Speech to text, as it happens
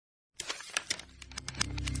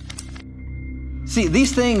See,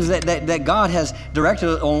 these things that God has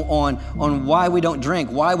directed on why we don't drink,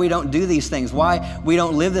 why we don't do these things, why we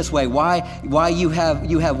don't live this way, why you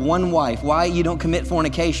have one wife, why you don't commit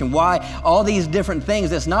fornication, why all these different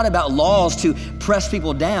things. It's not about laws to press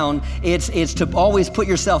people down. It's to always put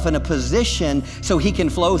yourself in a position so he can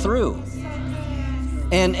flow through.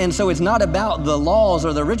 And so it's not about the laws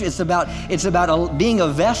or the rituals. It's about being a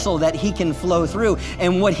vessel that he can flow through.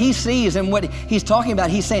 And what he sees and what he's talking about,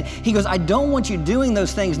 he's saying, he goes, I don't want you doing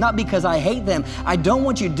those things, not because I hate them. I don't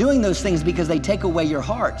want you doing those things because they take away your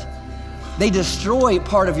heart. They destroy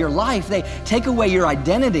part of your life. They take away your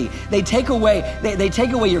identity. They take away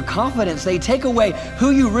your confidence. They take away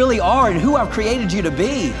who you really are and who I've created you to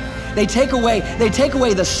be. They take away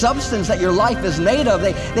the substance that your life is made of.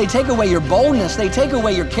 They take away your boldness. They take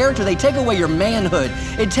away your character. They take away your manhood.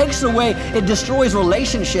 It destroys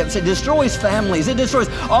relationships. It destroys families. It destroys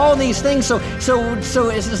all these things. So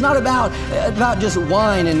it's not about just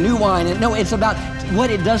wine and new wine. And no, it's about what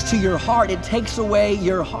it does to your heart. It takes away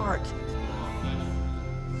your heart.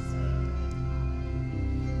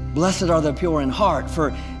 Blessed are the pure in heart,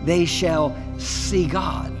 for they shall see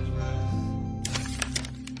God.